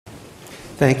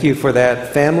Thank you for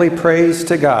that family praise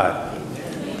to God.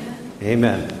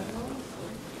 Amen.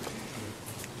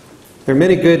 There are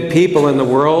many good people in the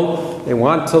world. They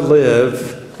want to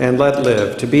live and let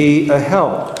live, to be a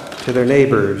help to their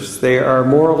neighbors. They are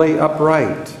morally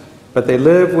upright, but they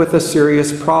live with a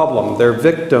serious problem. They're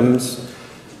victims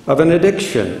of an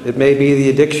addiction. It may be the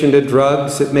addiction to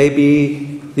drugs. It may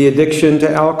be the addiction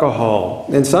to alcohol.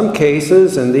 In some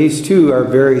cases, and these two are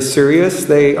very serious,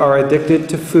 they are addicted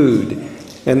to food,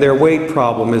 and their weight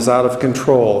problem is out of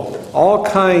control. All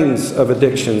kinds of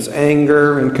addictions,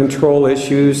 anger and control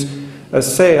issues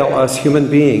assail us human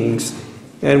beings,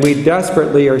 and we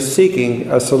desperately are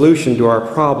seeking a solution to our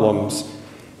problems.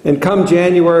 And come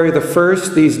January the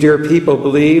 1st, these dear people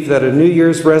believe that a New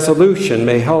Year's resolution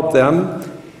may help them,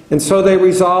 and so they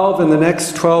resolve in the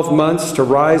next 12 months to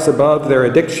rise above their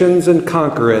addictions and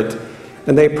conquer it.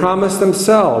 And they promise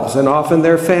themselves, and often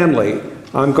their family,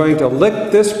 I'm going to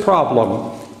lick this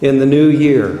problem in the new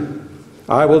year.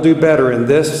 I will do better in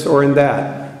this or in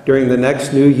that during the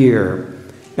next new year.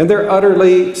 And they're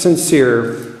utterly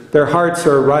sincere. Their hearts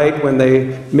are right when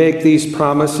they make these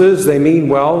promises. They mean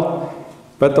well,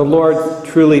 but the Lord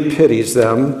truly pities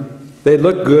them. They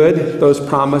look good, those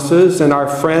promises, and our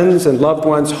friends and loved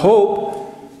ones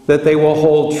hope that they will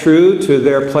hold true to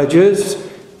their pledges,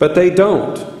 but they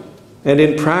don't. And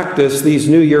in practice, these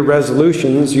New Year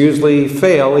resolutions usually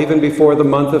fail even before the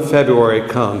month of February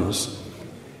comes.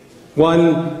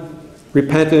 One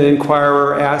repentant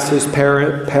inquirer asked his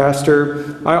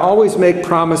pastor, I always make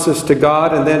promises to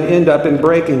God and then end up in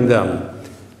breaking them.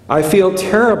 I feel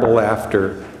terrible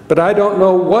after, but I don't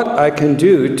know what I can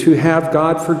do to have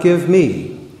God forgive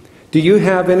me. Do you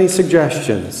have any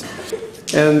suggestions?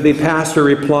 And the pastor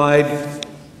replied,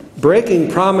 breaking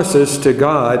promises to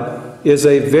God is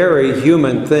a very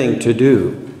human thing to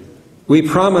do. We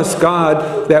promise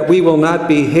God that we will not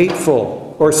be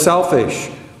hateful or selfish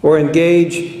or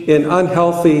engage in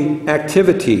unhealthy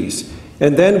activities.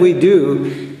 And then we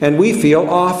do, and we feel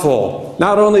awful,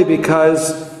 not only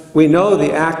because we know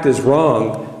the act is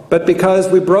wrong, but because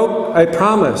we broke a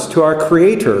promise to our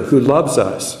Creator who loves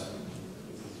us.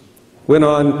 Went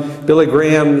on Billy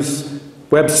Graham's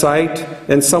website,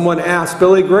 and someone asked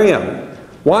Billy Graham,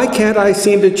 why can't I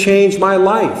seem to change my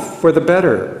life for the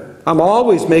better? I'm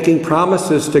always making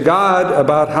promises to God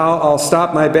about how I'll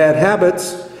stop my bad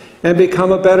habits and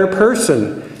become a better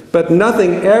person, but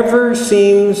nothing ever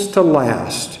seems to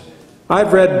last.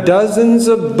 I've read dozens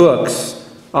of books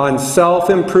on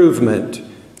self-improvement,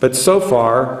 but so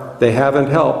far they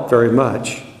haven't helped very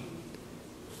much.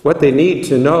 What they need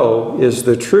to know is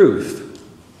the truth,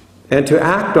 and to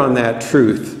act on that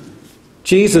truth.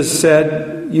 Jesus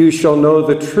said, you shall know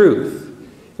the truth,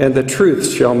 and the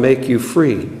truth shall make you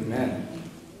free. Amen.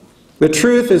 The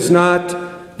truth is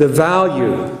not the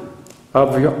value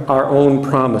of our own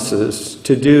promises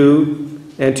to do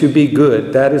and to be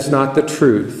good. That is not the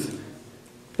truth.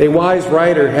 A wise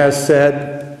writer has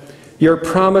said, your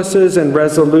promises and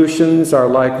resolutions are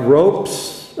like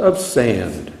ropes of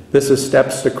sand. This is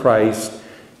Steps to Christ,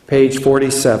 page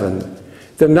 47.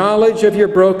 The knowledge of your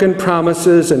broken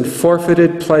promises and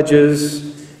forfeited pledges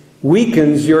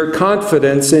weakens your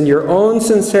confidence in your own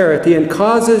sincerity and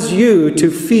causes you to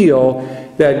feel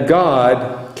that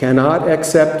God cannot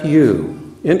accept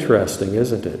you. Interesting,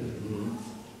 isn't it?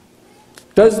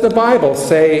 Does the Bible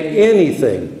say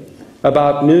anything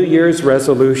about New Year's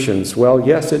resolutions? Well,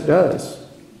 yes, it does.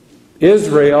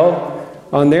 Israel,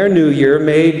 on their New Year,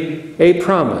 made a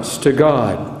promise to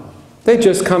God. They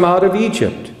just come out of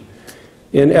Egypt.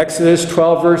 In Exodus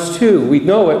 12, verse 2, we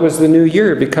know it was the new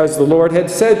year because the Lord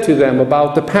had said to them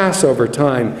about the Passover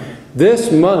time,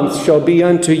 this month shall be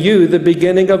unto you the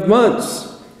beginning of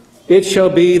months. It shall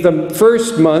be the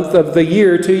first month of the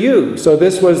year to you. So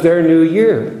this was their new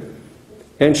year.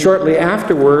 And shortly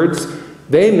afterwards,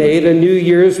 they made a New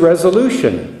Year's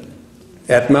resolution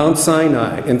at Mount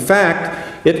Sinai. In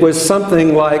fact, it was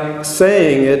something like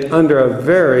saying it under a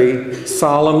very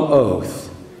solemn oath.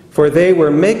 For they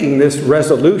were making this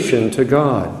resolution to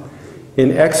God.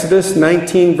 In Exodus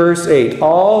 19, verse 8,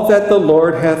 all that the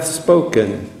Lord hath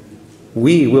spoken,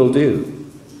 we will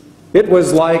do. It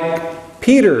was like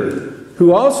Peter,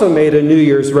 who also made a New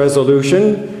Year's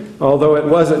resolution, although it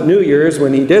wasn't New Year's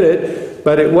when he did it,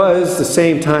 but it was the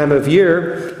same time of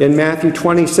year. In Matthew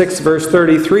 26, verse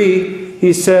 33,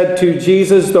 he said to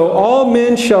Jesus, though all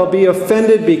men shall be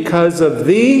offended because of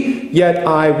thee, yet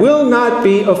I will not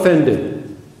be offended.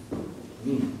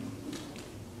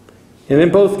 And in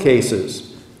both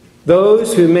cases,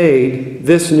 those who made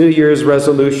this New Year's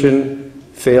resolution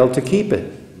failed to keep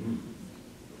it.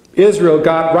 Israel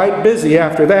got right busy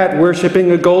after that worshiping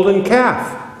a golden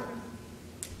calf.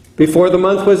 before the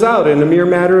month was out in a mere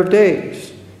matter of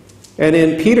days. And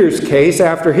in Peter's case,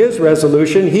 after his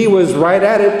resolution, he was right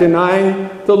at it,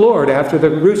 denying the Lord after the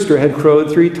rooster had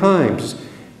crowed 3 times.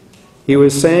 He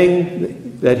was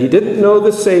saying that he didn't know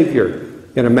the Savior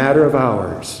in a matter of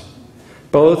hours.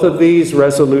 Both of these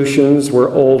resolutions were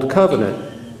Old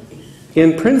Covenant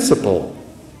in principle.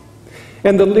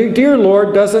 And the dear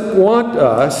Lord doesn't want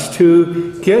us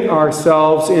to get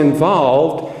ourselves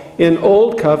involved in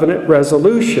Old Covenant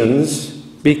resolutions,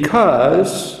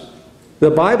 because the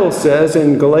Bible says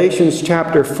in Galatians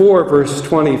chapter 4, verse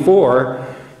 24,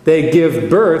 they give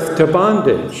birth to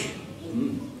bondage.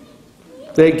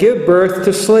 They give birth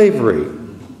to slavery,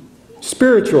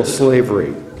 spiritual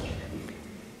slavery.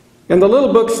 And the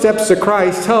little book Steps to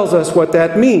Christ tells us what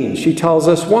that means. She tells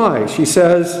us why. She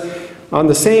says on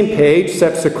the same page,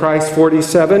 Steps to Christ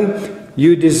 47,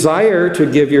 you desire to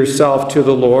give yourself to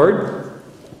the Lord,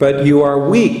 but you are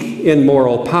weak in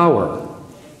moral power,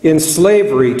 in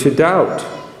slavery to doubt,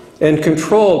 and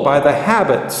controlled by the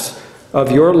habits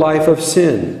of your life of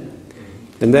sin.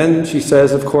 And then she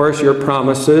says, of course, your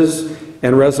promises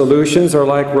and resolutions are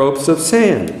like ropes of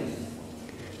sand.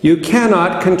 You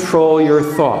cannot control your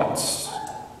thoughts,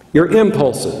 your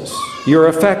impulses, your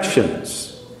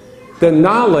affections. The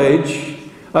knowledge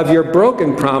of your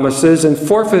broken promises and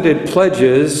forfeited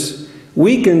pledges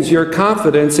weakens your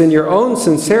confidence in your own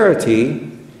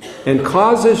sincerity and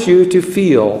causes you to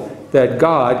feel that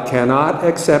God cannot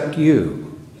accept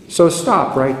you. So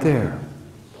stop right there.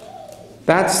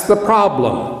 That's the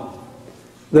problem.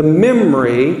 The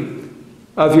memory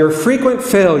of your frequent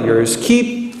failures to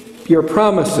keep your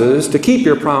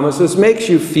promises makes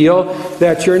you feel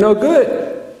that you're no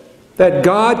good, that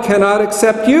God cannot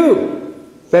accept you,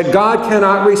 that God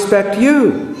cannot respect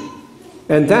you.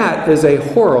 And that is a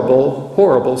horrible,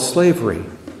 horrible slavery.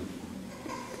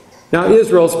 Now,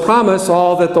 Israel's promise,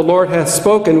 all that the Lord hath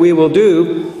spoken we will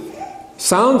do,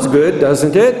 sounds good,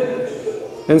 doesn't it?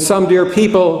 And some dear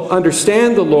people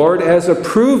understand the Lord as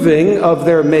approving of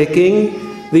their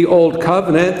making the old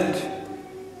covenant,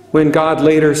 when God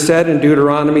later said in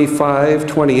Deuteronomy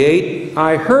 5:28,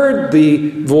 I heard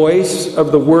the voice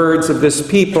of the words of this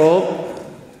people.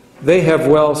 They have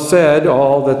well said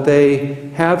all that they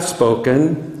have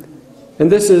spoken. And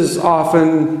this is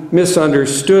often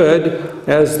misunderstood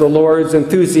as the Lord's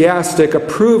enthusiastic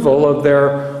approval of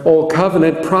their old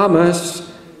covenant promise.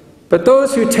 But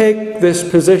those who take this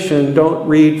position don't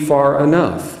read far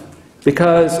enough,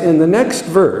 because in the next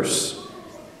verse,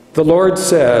 the Lord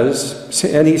says,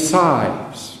 and he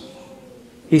sighs,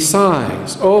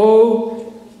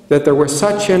 oh, that there were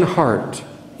such an heart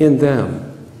in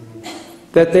them,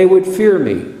 that they would fear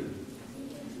me,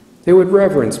 they would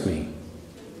reverence me,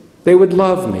 they would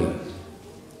love me,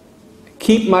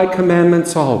 keep my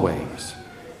commandments always,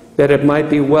 that it might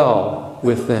be well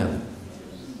with them.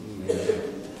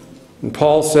 And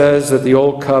Paul says that the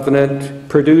old covenant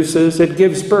it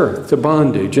gives birth to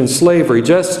bondage and slavery,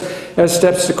 just as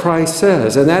Steps to Christ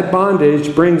says. And that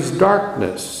bondage brings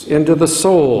darkness into the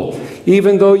soul,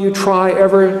 even though you try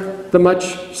ever the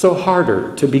much so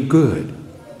harder to be good.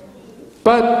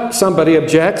 But somebody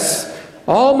objects,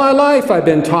 all my life I've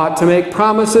been taught to make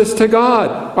promises to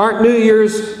God. Aren't New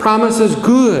Year's promises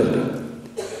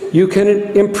good? You can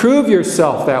improve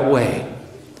yourself that way.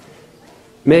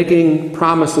 Making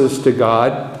promises to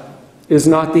God is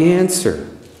not the answer.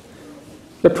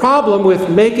 The problem with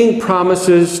making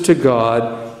promises to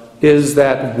God is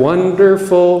that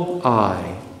wonderful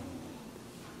I,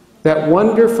 that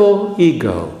wonderful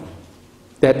ego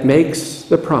that makes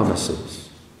the promises.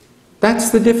 That's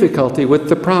the difficulty with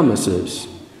the promises.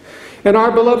 And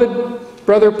our beloved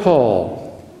brother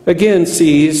Paul again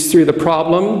sees through the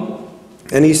problem,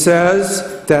 and he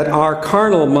says that our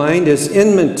carnal mind is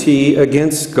enmity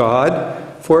against God,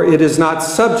 for it is not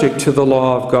subject to the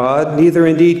law of God, neither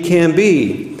indeed can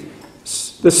be.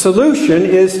 The solution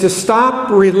is to stop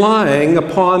relying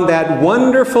upon that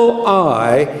wonderful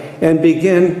I and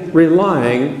begin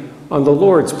relying on the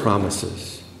Lord's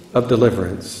promises of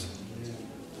deliverance.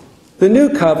 The new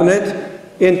covenant,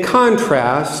 in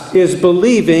contrast, is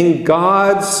believing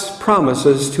God's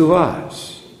promises to us.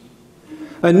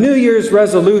 A New Year's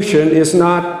resolution is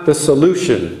not the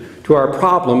solution to our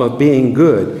problem of being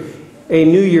good. A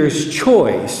New Year's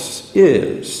choice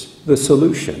is the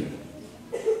solution.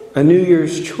 A New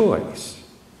Year's choice.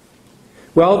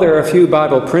 Well, there are a few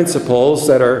Bible principles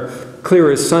that are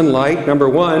clear as sunlight. Number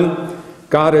one,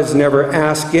 God has never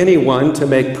asked anyone to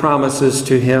make promises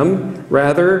to him.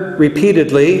 Rather,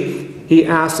 repeatedly, he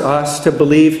asks us to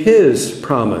believe his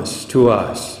promise to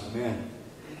us. Amen.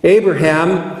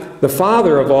 Abraham, the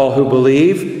father of all who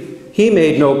believe, he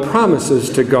made no promises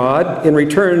to God in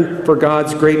return for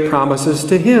God's great promises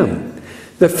to him.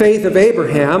 The faith of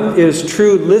Abraham is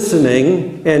true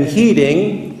listening and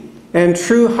heeding and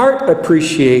true heart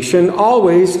appreciation,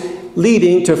 always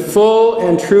leading to full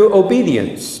and true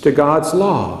obedience to God's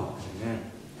law.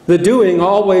 The doing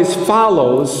always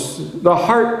follows the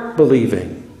heart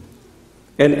believing.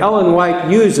 And Ellen White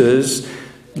uses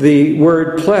the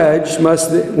word pledge,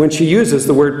 when she uses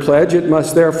the word pledge, it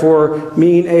must therefore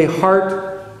mean a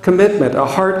heart commitment, a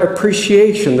heart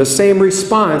appreciation, the same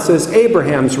response as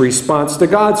Abraham's response to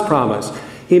God's promise.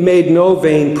 He made no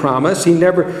vain promise. He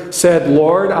never said,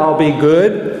 Lord, I'll be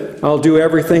good. I'll do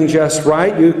everything just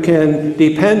right. You can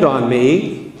depend on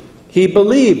me. He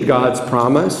believed God's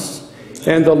promise,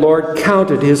 and the Lord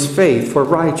counted his faith for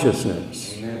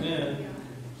righteousness. Amen.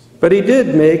 But he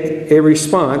did make a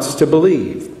response to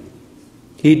believe.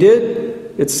 He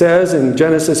did, it says in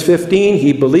Genesis 15,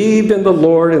 he believed in the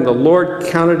Lord, and the Lord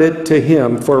counted it to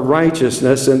him for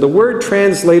righteousness. And the word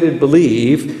translated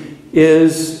believe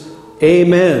is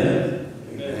amen.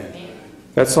 Amen.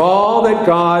 That's all that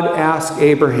God asked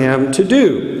Abraham to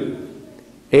do.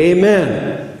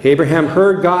 Amen. Abraham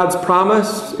heard God's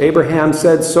promise. Abraham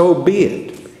said, so be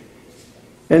it.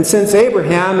 And since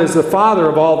Abraham is the father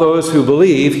of all those who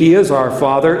believe, he is our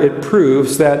father, it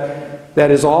proves that that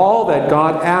is all that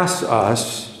God asks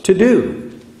us to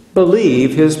do.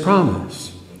 Believe his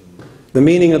promise. The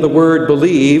meaning of the word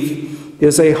believe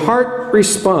is a heart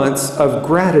response of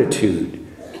gratitude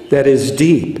that is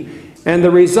deep. And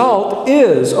the result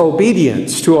is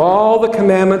obedience to all the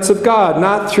commandments of God,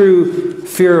 not through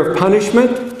fear of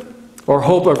punishment or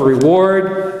hope of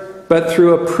reward, but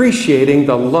through appreciating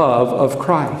the love of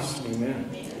Christ. Amen.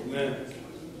 Amen.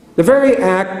 The very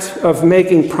act of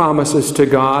making promises to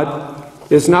God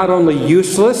is not only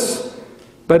useless,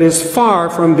 but is far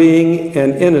from being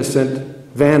an innocent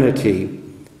vanity.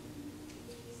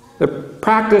 The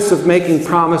practice of making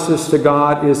promises to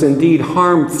God is indeed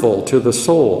harmful to the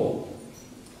soul,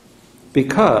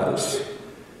 because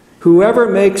whoever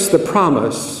makes the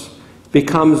promise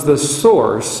becomes the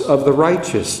source of the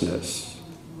righteousness.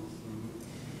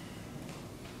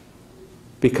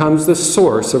 Becomes the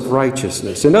source of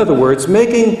righteousness. In other words,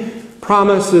 making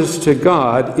promises to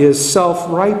God is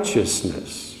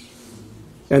self-righteousness.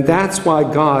 And that's why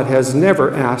God has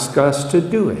never asked us to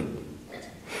do it.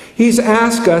 He's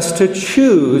asked us to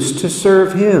choose to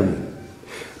serve him.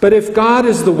 But if God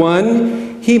is the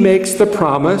one, he makes the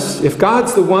promise. If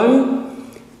God's the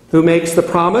one who makes the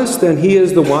promise, then he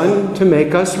is the one to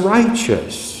make us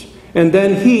righteous. And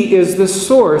then he is the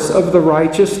source of the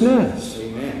righteousness.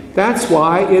 Amen. That's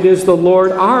why it is the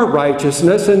Lord our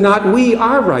righteousness and not we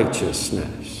our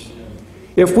righteousness.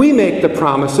 If we make the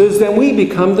promises, then we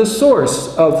become the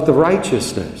source of the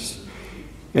righteousness.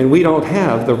 And we don't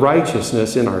have the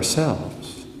righteousness in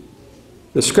ourselves.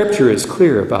 The scripture is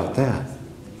clear about that.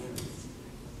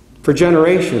 For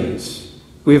generations,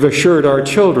 we've assured our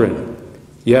children,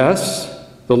 yes,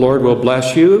 the Lord will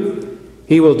bless you.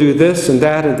 He will do this and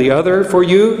that and the other for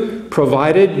you,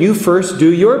 provided you first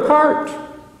do your part.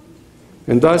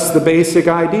 And thus the basic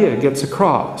idea gets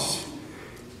across,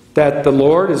 that the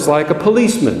Lord is like a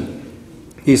policeman.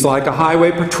 He's like a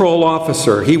highway patrol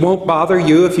officer. He won't bother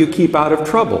you if you keep out of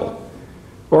trouble.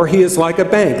 Or he is like a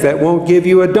bank that won't give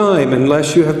you a dime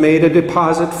unless you have made a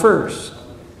deposit first.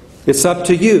 It's up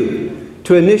to you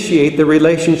to initiate the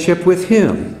relationship with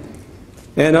him,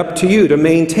 and up to you to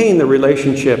maintain the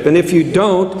relationship. And if you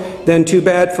don't, then too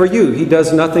bad for you. He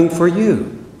does nothing for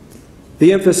you.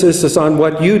 The emphasis is on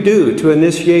what you do to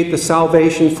initiate the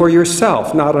salvation for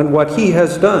yourself, not on what he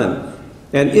has done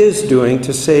and is doing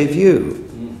to save you.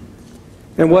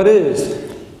 And what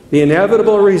is the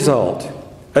inevitable result?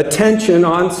 Attention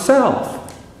on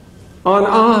self, on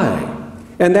I.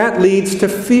 And that leads to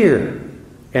fear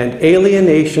and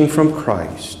alienation from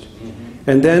Christ.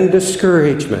 And then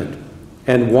discouragement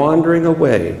and wandering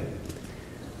away.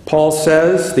 Paul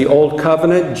says the old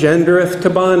covenant gendereth to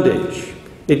bondage.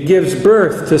 It gives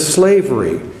birth to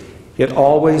slavery. It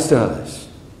always does.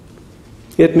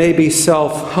 It may be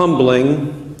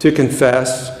self-humbling to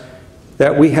confess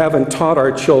that we haven't taught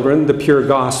our children the pure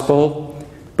gospel,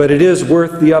 but it is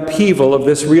worth the upheaval of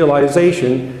this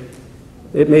realization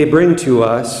it may bring to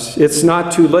us. It's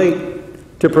not too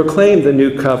late to proclaim the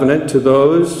new covenant to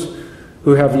those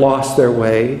who have lost their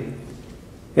way.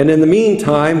 And in the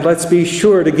meantime, let's be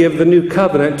sure to give the new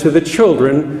covenant to the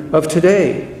children of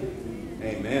today.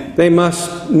 Amen. They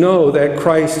must know that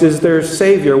Christ is their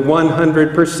Savior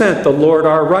 100%, the Lord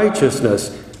our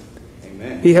righteousness.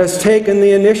 He has taken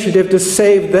the initiative to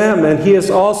save them, and he is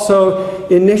also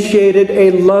initiated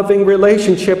a loving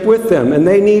relationship with them, and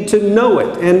they need to know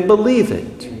it and believe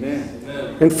it.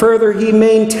 Amen. And further, he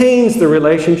maintains the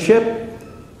relationship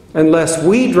unless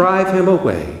we drive him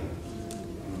away.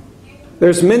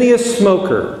 There's many a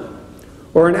smoker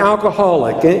or an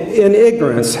alcoholic in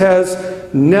ignorance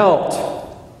has knelt,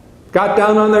 got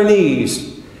down on their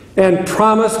knees, and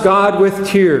promised God with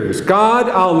tears, God,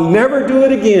 I'll never do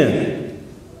it again,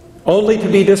 only to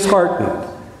be disheartened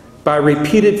by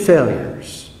repeated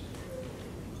failures.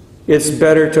 It's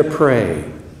better to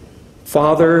pray,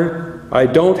 Father, I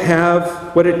don't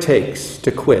have what it takes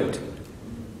to quit,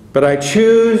 but I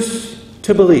choose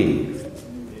to believe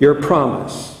your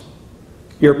promise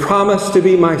to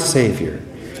be my Savior.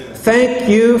 Thank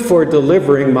you for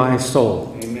delivering my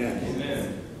soul.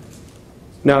 Amen.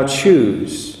 Now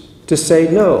choose to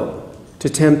say no to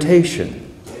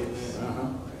temptation.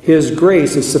 His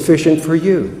grace is sufficient for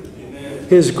you.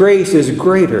 His grace is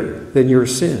greater than your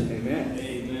sin.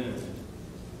 Amen.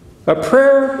 A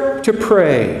prayer to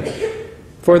pray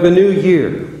for the new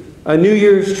year. A New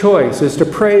Year's choice is to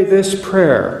pray this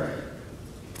prayer.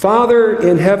 Father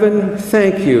in heaven,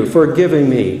 thank you for giving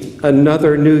me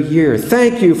another new year.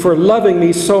 Thank you for loving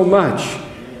me so much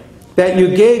that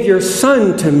you gave your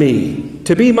Son to me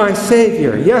to be my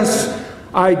Savior. Yes,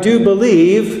 I do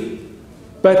believe,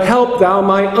 but help thou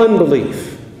my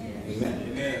unbelief.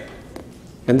 Amen.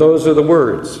 And those are the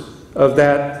words of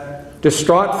that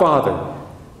distraught father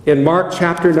in Mark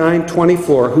chapter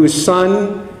 9:24, whose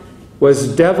son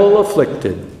was devil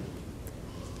afflicted.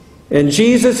 And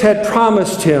Jesus had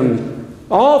promised him,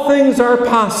 all things are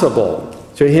possible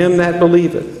to him that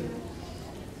believeth.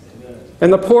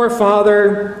 And the poor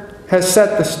father has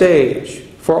set the stage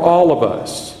for all of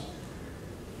us.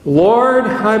 Lord,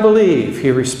 I believe,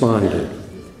 he responded.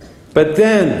 But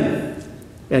then,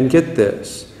 and get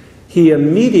this, he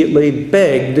immediately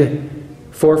begged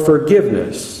for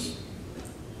forgiveness.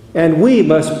 And we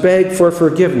must beg for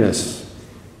forgiveness,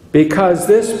 because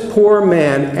this poor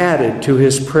man added to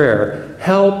his prayer,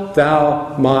 help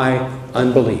thou my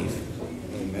unbelief.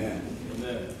 Amen.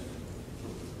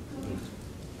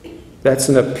 That's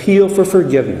an appeal for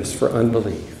forgiveness for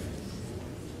unbelief.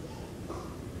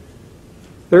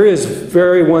 There is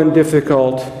very one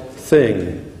difficult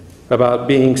thing about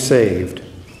being saved,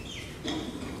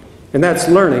 and that's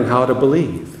learning how to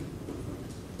believe.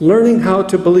 Learning how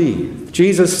to believe.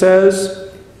 Jesus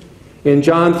says in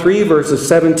John 3, verses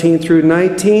 17 through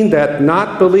 19, that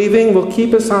not believing will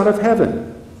keep us out of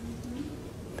heaven.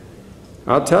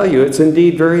 I'll tell you, it's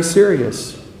indeed very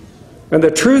serious. And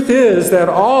the truth is that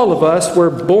all of us were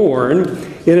born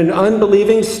in an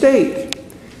unbelieving state.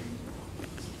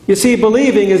 You see,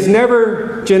 believing is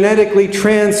never genetically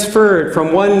transferred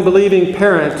from one believing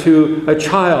parent to a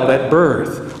child at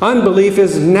birth. Unbelief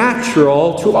is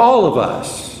natural to all of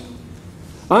us.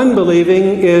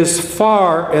 Unbelieving is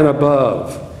far and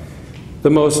above the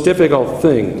most difficult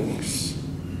things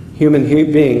human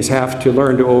beings have to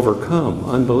learn to overcome,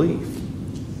 unbelief.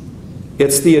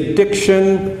 It's the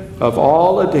addiction of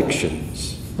all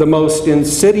addictions, the most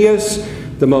insidious,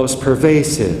 the most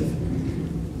pervasive.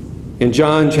 In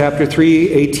John chapter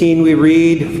 3:18 we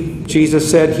read, Jesus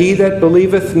said, he that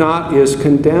believeth not is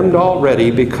condemned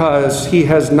already, because he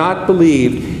has not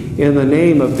believed in the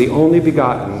name of the only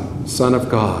begotten Son of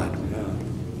God.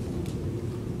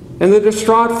 And the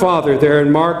distraught father there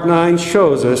in Mark 9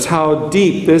 shows us how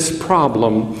deep this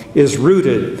problem is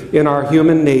rooted in our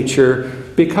human nature,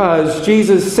 because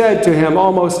Jesus said to him,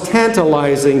 almost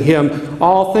tantalizing him,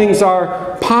 all things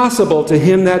are possible to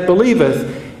him that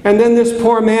believeth. And then this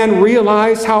poor man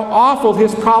realized how awful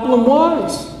his problem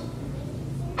was.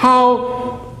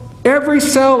 How every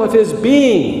cell of his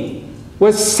being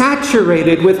was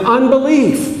saturated with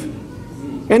unbelief.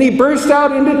 And he burst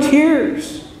out into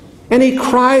tears. And he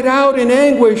cried out in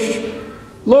anguish,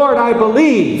 Lord, I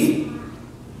believe.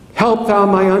 Help thou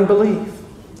my unbelief.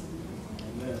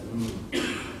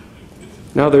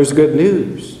 Now there's good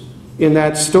news in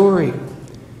that story.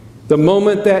 The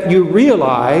moment that you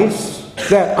realize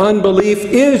that unbelief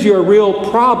is your real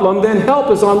problem, then help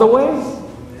is on the way.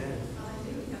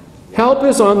 Help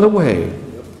is on the way.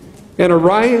 And a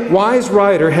wise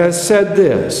writer has said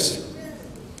this.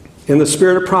 In the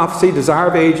Spirit of Prophecy, Desire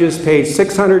of Ages, page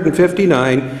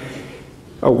 659,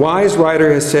 a wise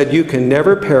writer has said, you can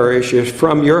never perish if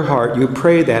from your heart you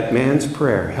pray that man's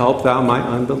prayer, help thou my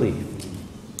unbelief.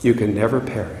 You can never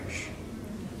perish.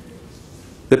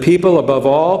 The people above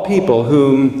all people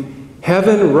whom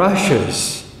heaven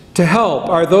rushes to help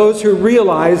are those who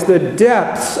realize the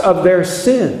depths of their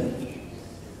sin.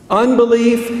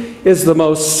 Unbelief is the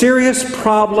most serious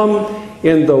problem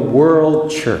in the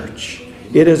world church.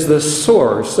 It is the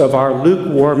source of our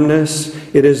lukewarmness.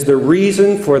 It is the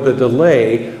reason for the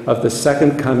delay of the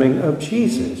second coming of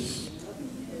Jesus.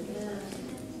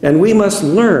 And we must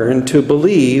learn to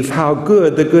believe how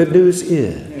good the good news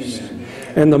is.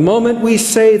 And the moment we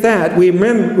say that, we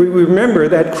remember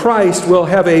that Christ will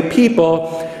have a people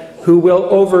who will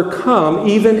overcome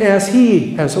even as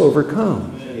he has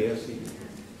overcome.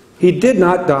 He did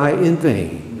not die in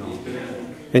vain.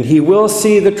 And he will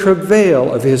see the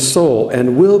travail of his soul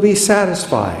and will be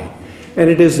satisfied. And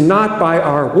it is not by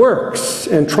our works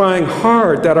and trying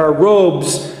hard that our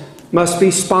robes must be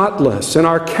spotless and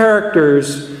our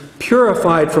characters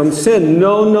purified from sin.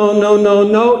 No, no, no, no,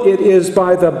 no. It is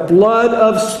by the blood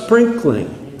of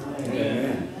sprinkling.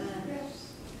 Amen.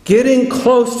 Getting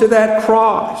close to that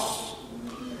cross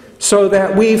so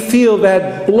that we feel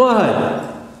that blood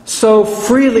so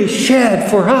freely shed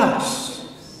for us.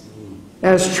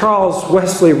 As Charles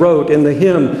Wesley wrote in the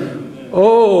hymn,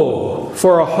 "Oh,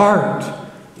 for a heart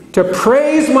to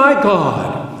praise my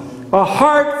God, a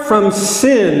heart from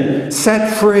sin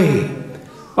set free,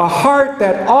 a heart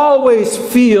that always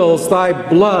feels thy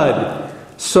blood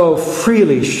so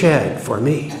freely shed for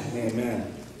me." Amen.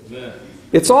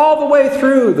 It's all the way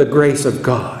through the grace of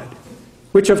God,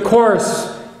 which of course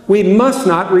we must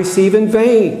not receive in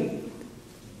vain.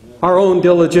 Our own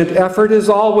diligent effort is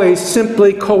always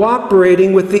simply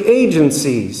cooperating with the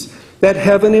agencies that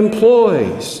heaven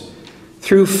employs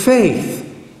through faith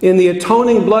in the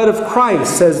atoning blood of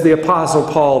Christ, says the Apostle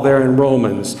Paul there in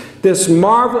Romans. It's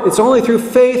only through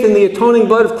faith in the atoning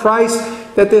blood of Christ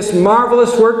that this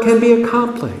marvelous work can be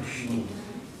accomplished.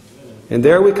 And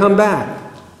there we come back.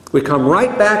 We come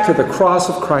right back to the cross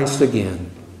of Christ again.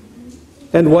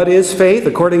 And what is faith?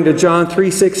 According to John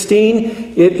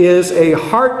 3:16, it is a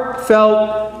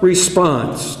heartfelt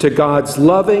response to God's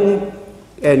loving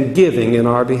and giving in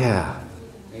our behalf.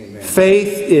 Amen.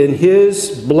 Faith in his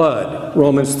blood,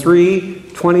 Romans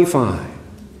 3:25.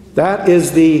 That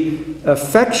is the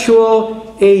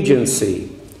effectual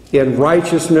agency in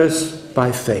righteousness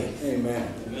by faith. Amen.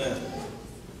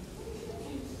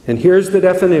 And here's the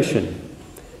definition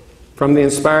from the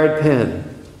inspired pen.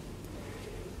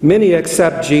 Many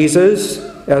accept Jesus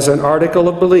as an article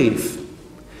of belief,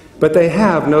 but they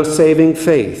have no saving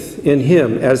faith in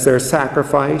him as their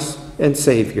sacrifice and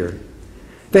Savior.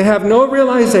 They have no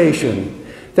realization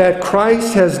that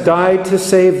Christ has died to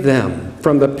save them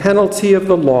from the penalty of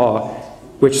the law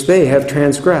which they have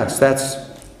transgressed. That's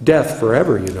death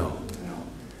forever, you know.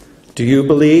 Do you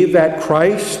believe that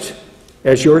Christ,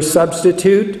 as your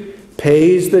substitute,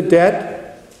 pays the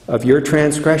debt of your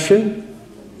transgression?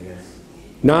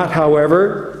 Not,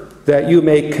 however, that you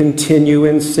may continue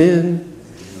in sin,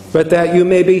 but that you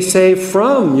may be saved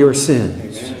from your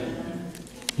sins.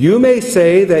 You may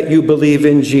say that you believe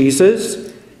in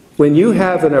Jesus when you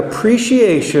have an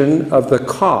appreciation of the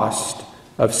cost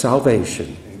of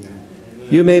salvation.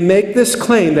 You may make this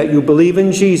claim that you believe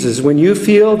in Jesus when you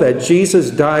feel that Jesus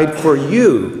died for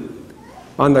you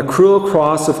on the cruel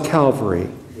cross of Calvary.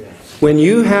 When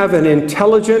you have an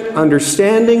intelligent,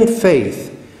 understanding faith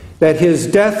that his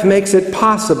death makes it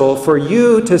possible for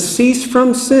you to cease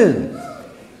from sin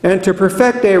and to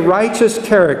perfect a righteous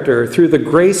character through the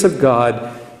grace of God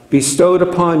bestowed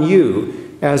upon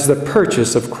you as the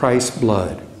purchase of Christ's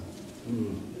blood.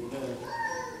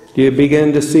 Do you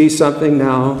begin to see something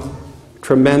now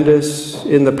tremendous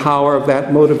in the power of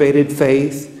that motivated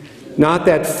faith? Not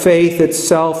that faith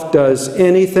itself does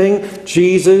anything.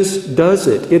 Jesus does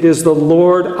it. It is the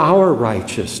Lord our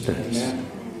righteousness. Amen.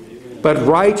 But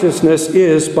righteousness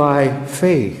is by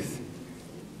faith.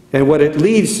 And what it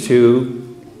leads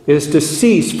to is to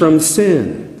cease from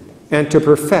sin and to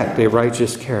perfect a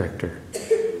righteous character.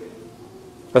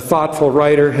 A thoughtful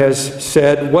writer has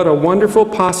said, what a wonderful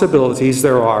possibilities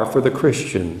there are for the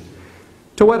Christian.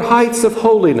 To what heights of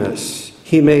holiness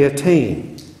he may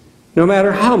attain, no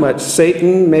matter how much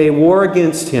Satan may war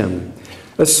against him,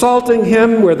 assaulting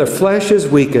him where the flesh is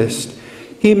weakest.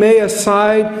 He may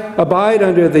abide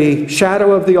under the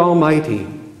shadow of the Almighty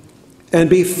and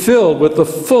be filled with the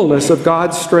fullness of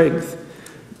God's strength.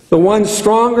 The one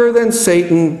stronger than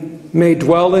Satan may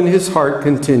dwell in his heart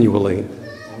continually.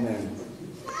 Amen.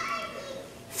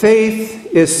 Faith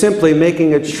is simply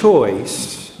making a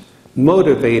choice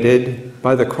motivated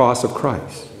by the cross of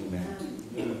Christ.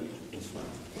 Amen.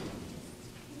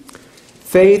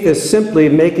 Faith is simply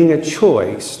making a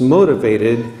choice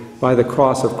motivated by the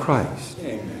cross of Christ.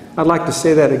 I'd like to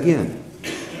say that again.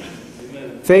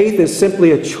 Faith is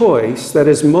simply a choice that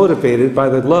is motivated by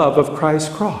the love of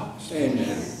Christ's cross.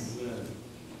 Amen.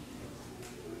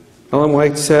 Ellen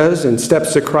White says in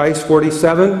Steps to Christ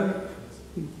 47,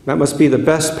 That must be the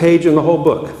best page in the whole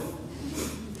book.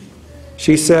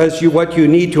 She says, what you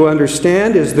need to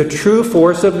understand is the true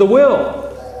force of the will.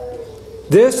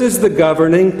 This is the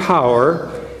governing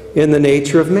power in the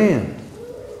nature of man.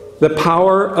 The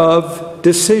power of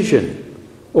decision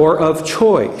or of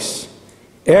choice.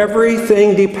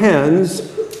 Everything depends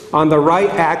on the right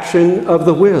action of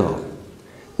the will.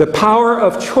 The power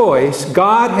of choice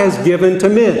God has given to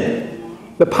men.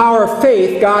 The power of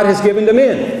faith God has given to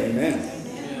men.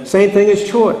 Amen. Same thing as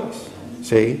choice.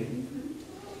 See?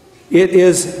 It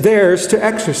is theirs to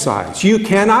exercise. You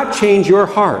cannot change your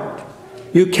heart.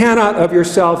 You cannot of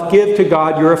yourself give to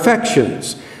God your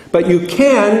affections. But you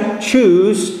can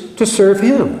choose to serve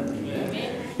Him.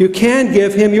 Amen. You can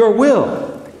give Him your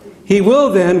will. He will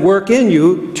then work in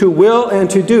you to will and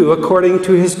to do according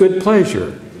to His good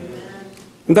pleasure.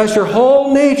 And thus your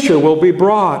whole nature will be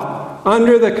brought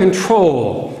under the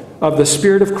control of the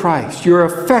Spirit of Christ. Your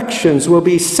affections will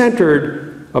be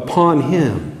centered upon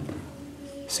Him.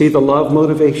 See the love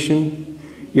motivation?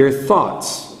 Your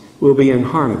thoughts will be in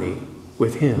harmony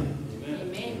with Him.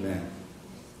 Amen.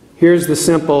 Here's the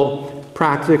simple,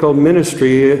 practical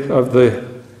ministry of the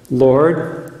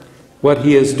Lord, what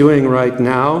He is doing right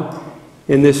now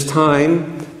in this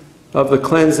time of the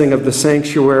cleansing of the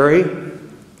sanctuary.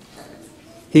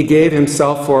 He gave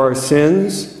Himself for our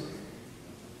sins,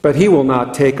 but He will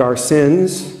not take our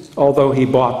sins, although He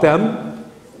bought them,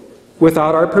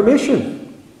 without our permission.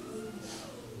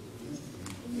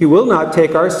 He will not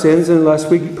take our sins unless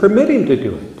we permit Him to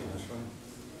do it.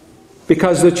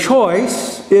 Because the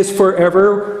choice is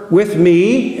forever with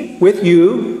me, with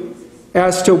you,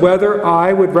 as to whether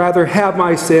I would rather have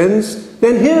my sins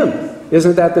than Him.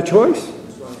 Isn't that the choice?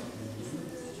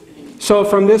 So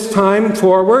from this time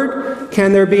forward,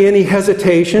 can there be any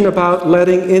hesitation about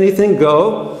letting anything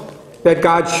go that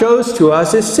God shows to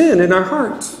us as sin in our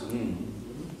hearts?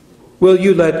 Will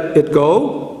you let it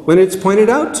go when it's pointed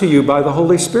out to you by the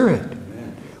Holy Spirit?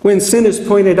 When sin is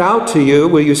pointed out to you,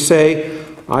 will you say,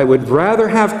 I would rather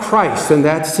have Christ than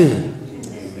that sin?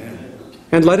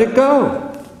 And let it go.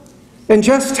 And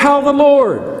just tell the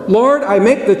Lord, Lord, I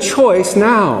make the choice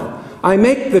now. I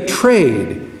make the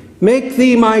trade. Make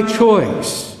Thee my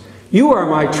choice. You are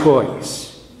my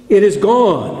choice. It is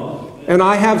gone. And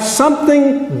I have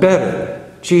something better,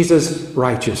 Jesus'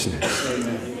 righteousness.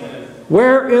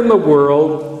 Where in the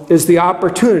world is the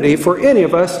opportunity for any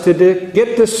of us to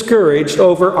get discouraged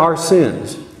over our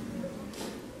sins?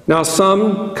 Now,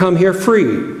 some come here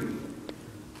free,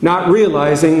 not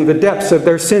realizing the depths of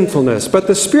their sinfulness. But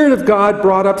the Spirit of God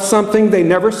brought up something they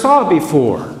never saw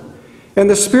before. And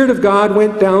the Spirit of God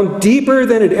went down deeper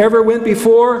than it ever went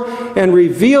before and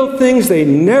revealed things they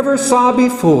never saw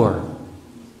before.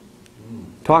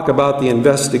 Talk about the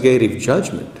investigative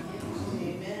judgment.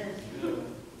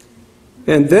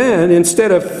 And then,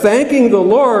 instead of thanking the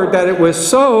Lord that it was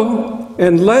so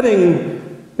and letting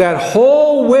that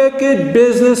whole wicked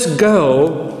business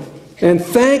go and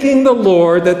thanking the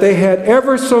Lord that they had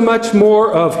ever so much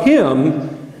more of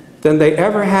Him than they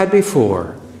ever had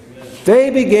before, they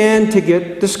began to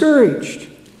get discouraged.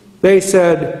 They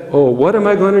said, oh, what am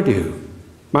I going to do?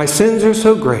 My sins are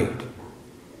so great.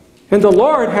 And the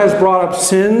Lord has brought up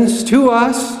sins to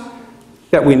us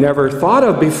that we never thought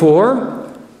of before.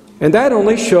 And that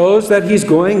only shows that He's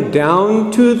going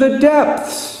down to the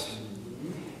depths.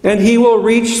 And He will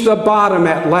reach the bottom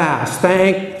at last.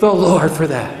 Thank the Lord for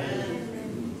that.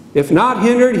 If not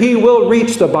hindered, He will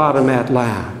reach the bottom at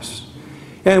last.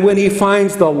 And when He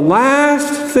finds the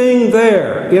last thing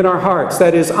there in our hearts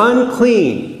that is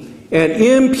unclean and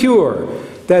impure,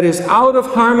 that is out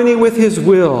of harmony with His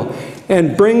will,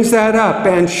 and brings that up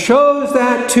and shows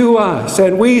that to us,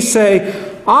 and we say,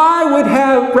 I would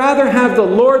rather have the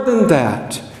Lord than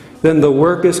that, then the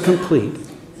work is complete.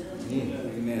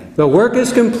 Amen. The work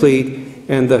is complete,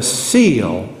 and the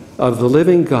seal of the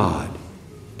living God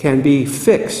can be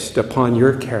fixed upon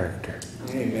your character.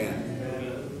 Amen.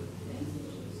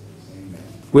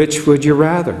 Which would you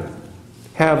rather?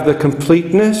 Have the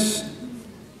completeness,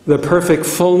 the perfect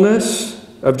fullness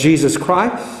of Jesus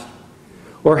Christ?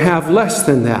 Or have less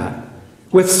than that,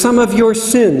 with some of your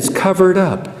sins covered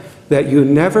up that you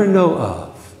never know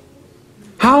of?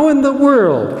 How in the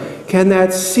world can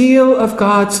that seal of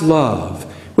God's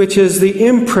love, which is the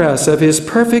impress of His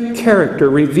perfect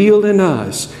character revealed in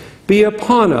us, be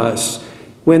upon us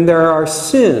when there are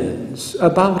sins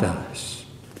about us?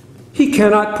 He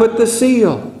cannot put the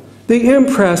seal, the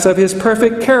impress of His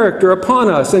perfect character upon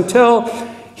us until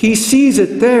He sees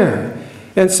it there.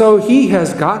 And so He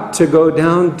has got to go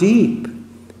down deep,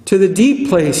 to the deep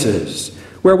places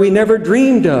where we never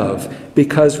dreamed of,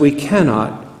 because we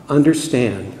cannot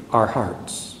understand our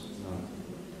hearts.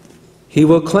 He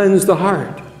will cleanse the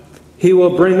heart. He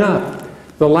will bring up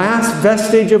the last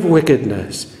vestige of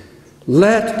wickedness.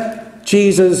 Let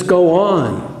Jesus go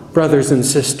on, brothers and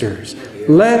sisters.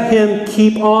 Let him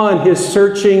keep on his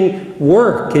searching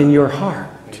work in your heart.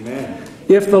 Amen.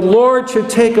 If the Lord should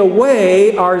take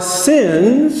away our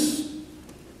sins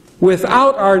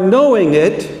without our knowing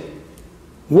it,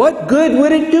 what good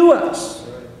would it do us?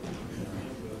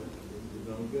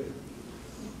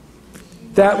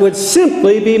 That would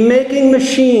simply be making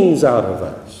machines out of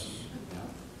us.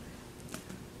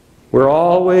 We're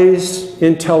always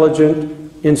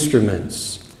intelligent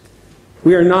instruments.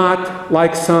 We are not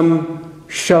like some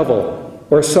shovel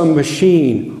or some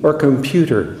machine or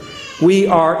computer. We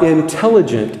are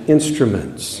intelligent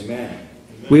instruments. Amen.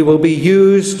 We will be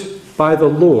used by the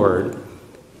Lord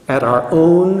at our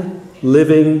own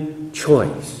living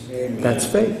choice. Amen. That's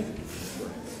faith.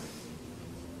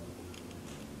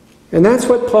 And that's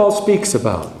what Paul speaks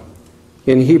about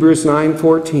in Hebrews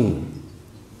 9:14.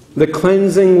 The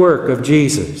cleansing work of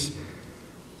Jesus.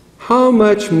 How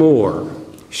much more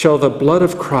shall the blood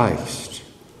of Christ,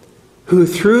 who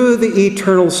through the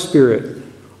eternal Spirit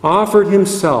offered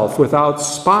himself without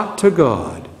spot to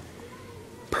God,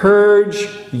 purge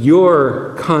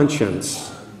your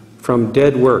conscience from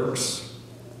dead works,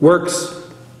 works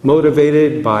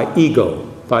motivated by ego,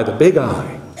 by the big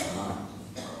I,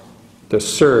 to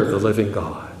serve the living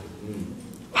God.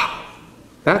 Wow.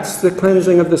 That's the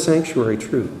cleansing of the sanctuary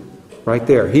truth. Right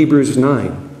there, Hebrews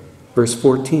 9, verse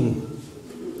 14.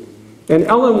 And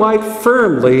Ellen White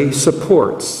firmly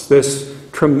supports this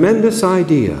tremendous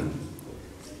idea.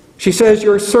 She says,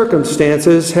 your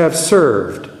circumstances have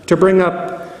served to bring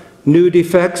up new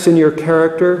defects in your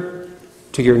character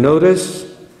to your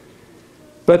notice,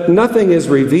 but nothing is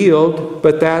revealed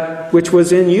but that which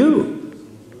was in you.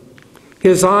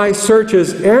 His eye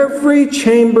searches every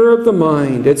chamber of the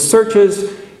mind. It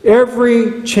searches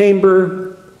every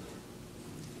chamber,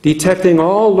 detecting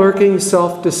all lurking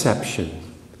self-deception.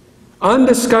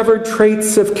 Undiscovered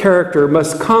traits of character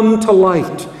must come to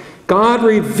light. God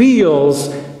reveals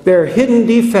their hidden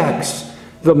defects,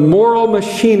 the moral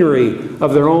machinery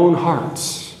of their own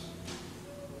hearts.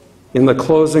 In the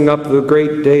closing up of the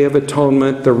great day of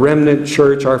atonement, the remnant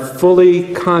church are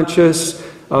fully conscious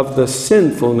of the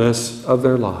sinfulness of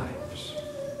their lives.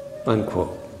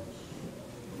 Unquote.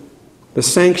 The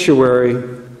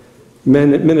sanctuary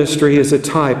ministry is a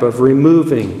type of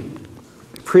removing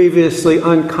previously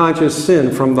unconscious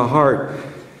sin from the heart.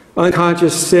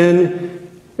 Unconscious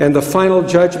sin, and the final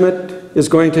judgment is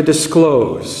going to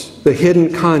disclose the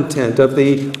hidden content of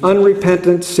the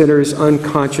unrepentant sinner's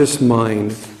unconscious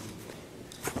mind.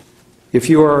 If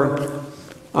you are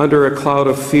under a cloud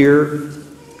of fear,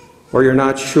 or you're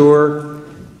not sure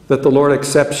that the Lord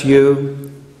accepts you,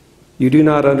 you do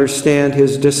not understand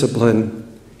his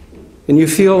discipline, and you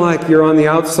feel like you're on the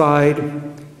outside,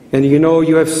 and you know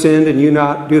you have sinned and you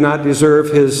do not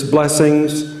deserve his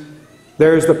blessings,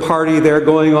 there's the party there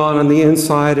going on the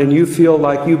inside, and you feel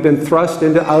like you've been thrust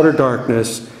into outer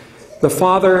darkness. The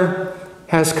Father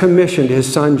has commissioned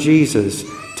his Son Jesus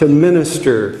to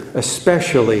minister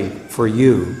especially for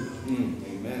you.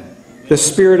 The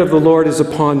Spirit of the Lord is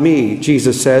upon me,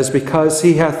 Jesus says, because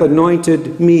he hath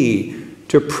anointed me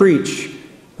to preach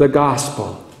the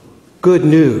gospel, good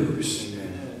news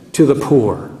to the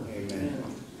poor.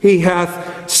 He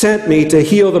hath sent me to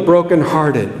heal the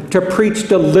brokenhearted, to preach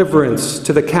deliverance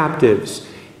to the captives,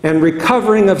 and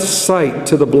recovering of sight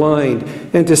to the blind,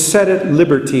 and to set at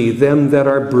liberty them that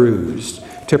are bruised,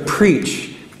 to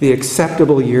preach the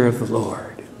acceptable year of the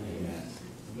Lord.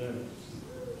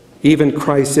 Even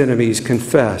Christ's enemies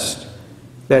confessed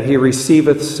that he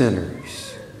receiveth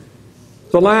sinners.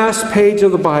 The last page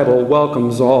of the Bible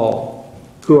welcomes all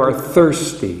who are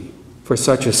thirsty for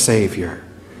such a Savior.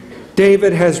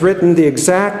 David has written the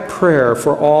exact prayer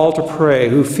for all to pray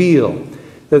who feel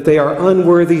that they are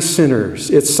unworthy sinners.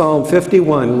 It's Psalm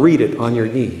 51. Read it on your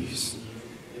knees.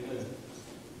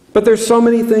 But there's so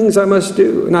many things I must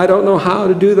do, and I don't know how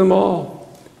to do them all.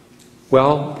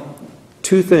 Well,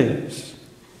 two things.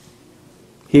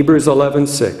 Hebrews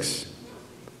 11:6.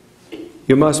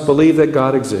 You must believe that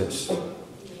God exists.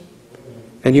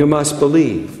 And you must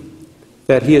believe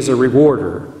that he is a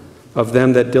rewarder of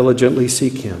them that diligently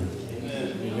seek him.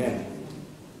 Amen.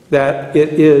 That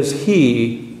it is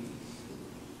he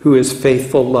who is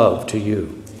faithful love to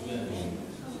you.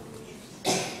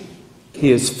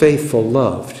 He is faithful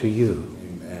love to you.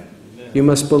 You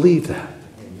must believe that.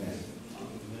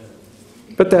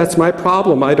 But that's my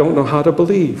problem. I don't know how to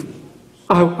believe.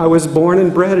 I was born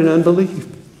and bred in unbelief.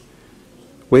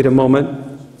 Wait a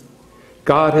moment.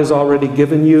 God has already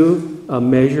given you a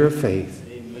measure of faith.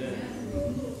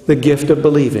 the gift of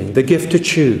believing, the gift to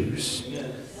choose.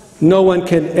 No one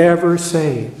can ever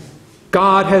say,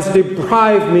 God has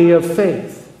deprived me of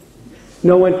faith.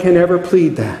 No one can ever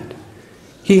plead that.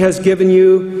 He has given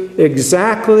you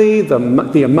exactly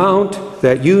the amount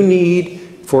that you need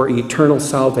for eternal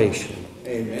salvation.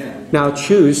 Amen. Now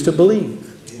choose to believe.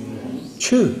 Amen.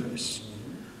 Choose.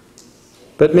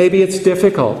 But maybe it's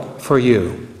difficult for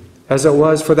you, as it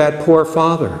was for that poor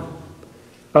father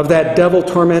of that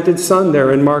devil-tormented son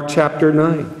there in Mark chapter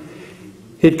 9.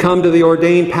 He'd come to the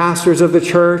ordained pastors of the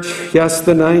church, yes,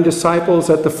 the 9 disciples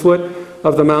at the foot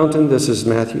of the mountain. This is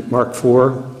Mark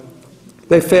 4.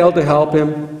 They failed to help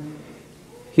him.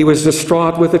 He was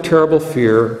distraught with a terrible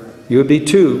fear. You would be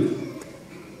too,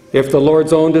 if the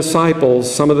Lord's own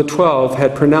disciples, some of the 12,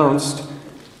 had pronounced,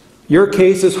 your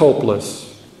case is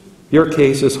hopeless. Your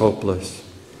case is hopeless.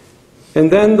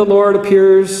 And then the Lord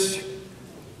appears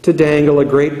to dangle a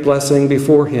great blessing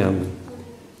before him.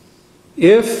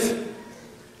 If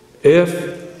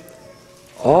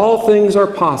all things are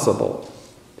possible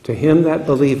to him that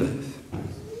believeth,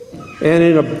 and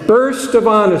in a burst of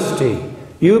honesty,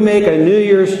 you make a New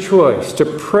Year's choice to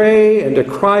pray and to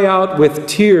cry out with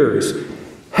tears,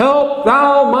 help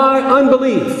thou my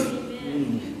unbelief,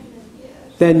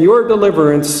 then your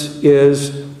deliverance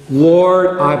is,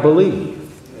 Lord, I believe.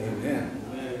 Amen.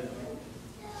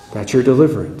 That's your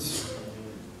deliverance.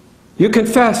 You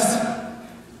confess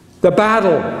the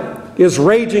battle is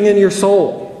raging in your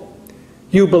soul.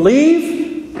 You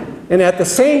believe, and at the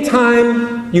same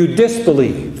time, you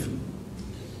disbelieve.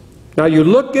 Now you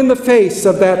look in the face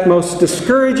of that most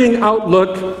discouraging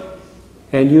outlook,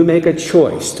 and you make a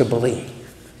choice to believe.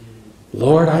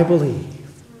 Lord, I believe.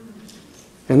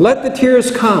 And let the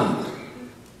tears come.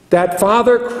 That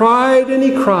father cried and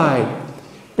he cried,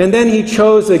 and then he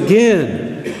chose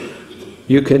again.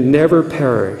 You can never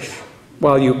perish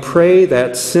while you pray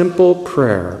that simple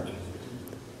prayer.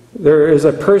 There is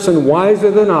a person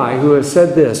wiser than I who has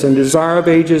said this in Desire of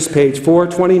Ages, page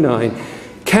 429.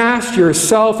 Cast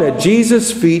yourself at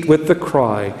Jesus' feet with the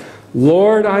cry,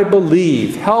 Lord, I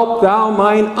believe. Help thou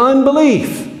mine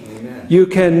unbelief. Amen. You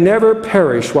can never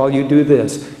perish while you do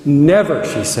this. Never,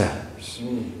 she says.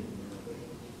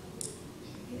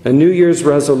 A New Year's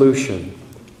resolution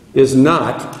is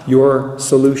not your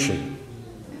solution.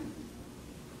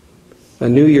 A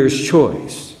New Year's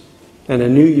choice and a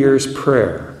New Year's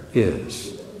prayer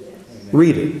is.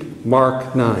 Read it.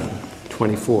 Mark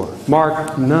 9:24.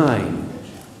 Mark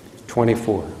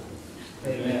 9:24.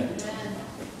 Amen.